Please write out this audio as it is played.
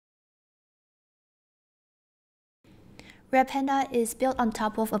Redpanda is built on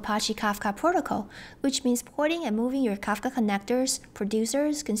top of Apache Kafka protocol, which means porting and moving your Kafka connectors,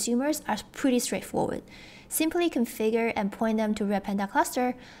 producers, consumers are pretty straightforward. Simply configure and point them to Redpanda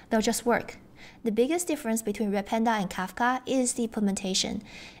cluster, they'll just work. The biggest difference between Redpanda and Kafka is the implementation,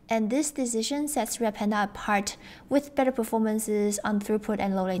 and this decision sets Redpanda apart with better performances on throughput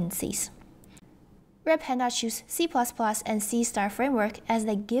and low latencies. Redpanda choose C++ and C# framework as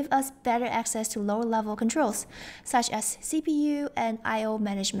they give us better access to lower-level controls, such as CPU and I/O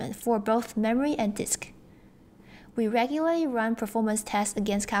management for both memory and disk. We regularly run performance tests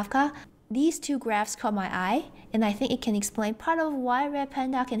against Kafka. These two graphs caught my eye, and I think it can explain part of why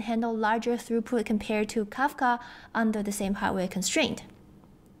Redpanda can handle larger throughput compared to Kafka under the same hardware constraint.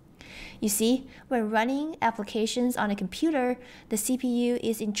 You see, when running applications on a computer, the CPU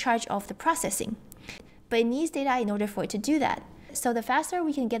is in charge of the processing. But it needs data in order for it to do that. So the faster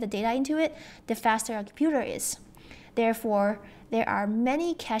we can get the data into it, the faster our computer is. Therefore, there are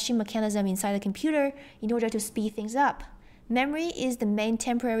many caching mechanisms inside the computer in order to speed things up. Memory is the main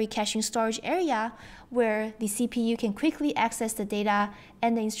temporary caching storage area where the CPU can quickly access the data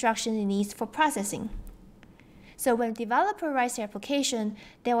and the instructions it needs for processing. So when a developer writes their application,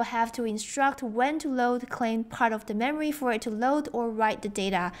 they will have to instruct when to load the claimed part of the memory for it to load or write the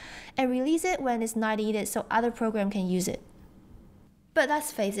data, and release it when it's not needed so other programs can use it. But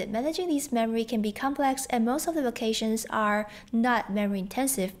let's face it, managing this memory can be complex, and most of the applications are not memory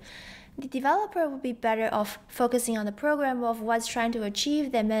intensive. The developer would be better off focusing on the program of what's trying to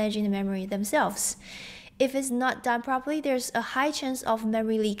achieve than managing the memory themselves. If it's not done properly, there's a high chance of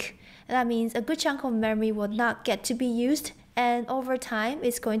memory leak. That means a good chunk of memory will not get to be used, and over time,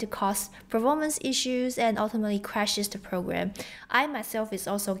 it's going to cause performance issues and ultimately crashes the program. I myself is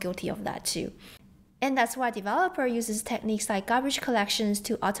also guilty of that too. And that's why developer uses techniques like garbage collections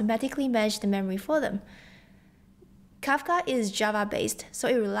to automatically manage the memory for them. Kafka is Java-based, so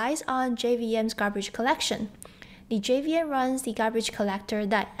it relies on JVM's garbage collection. The JVM runs the garbage collector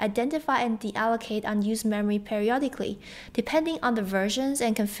that identify and deallocate unused memory periodically, depending on the versions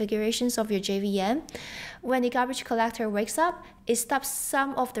and configurations of your JVM. When the garbage collector wakes up, it stops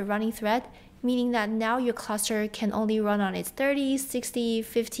some of the running thread, meaning that now your cluster can only run on its 30, 60,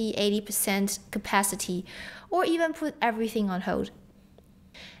 50, 80% capacity, or even put everything on hold.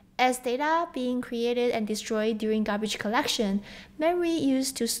 As data being created and destroyed during garbage collection, memory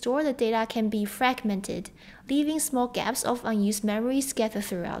used to store the data can be fragmented, leaving small gaps of unused memory scattered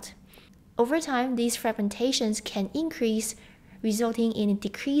throughout. Over time, these fragmentations can increase, resulting in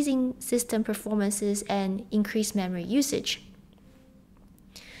decreasing system performances and increased memory usage.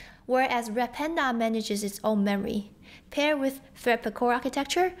 Whereas Redpanda manages its own memory. Paired with thread per core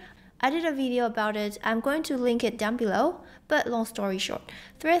architecture, I did a video about it. I'm going to link it down below, but long story short,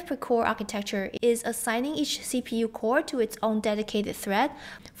 thread per core architecture is assigning each CPU core to its own dedicated thread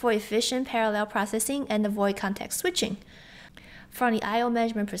for efficient parallel processing and avoid context switching. From the I/O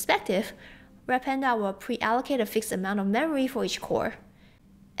management perspective, Redpanda will pre-allocate a fixed amount of memory for each core.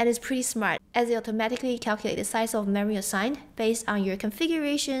 And it's pretty smart, as it automatically calculates the size of memory assigned based on your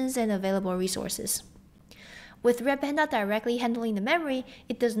configurations and available resources. With Redpanda directly handling the memory,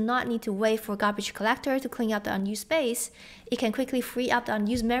 it does not need to wait for garbage collector to clean up the unused space. It can quickly free up the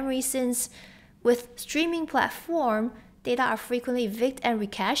unused memory since, with streaming platform, data are frequently evicted and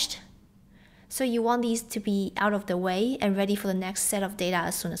recached. So you want these to be out of the way and ready for the next set of data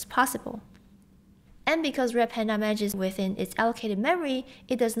as soon as possible. And because Redpanda manages within its allocated memory,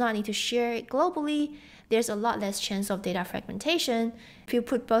 it does not need to share it globally. There's a lot less chance of data fragmentation. If you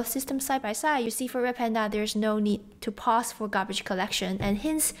put both systems side by side, you see for Redpanda there's no need to pause for garbage collection, and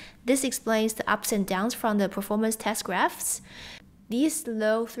hence this explains the ups and downs from the performance test graphs. These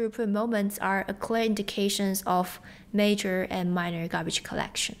low throughput moments are a clear indications of major and minor garbage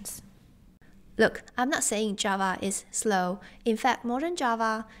collections. Look, I'm not saying Java is slow. In fact, modern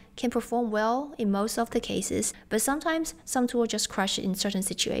Java can perform well in most of the cases, but sometimes some tools just crush it in certain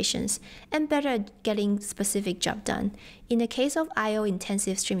situations and better at getting specific job done. In the case of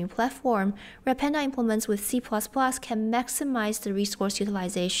I/O-intensive streaming platform, Redpanda implements with C++ can maximize the resource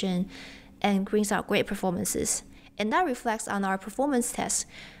utilization and brings out great performances. And that reflects on our performance tests,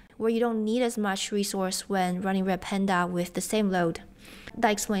 where you don't need as much resource when running Redpanda with the same load.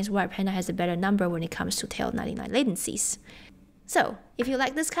 That explains why Redpanda has a better number when it comes to tail 99 latencies. So, if you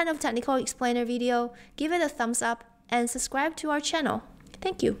like this kind of technical explainer video, give it a thumbs up and subscribe to our channel.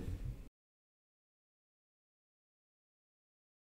 Thank you.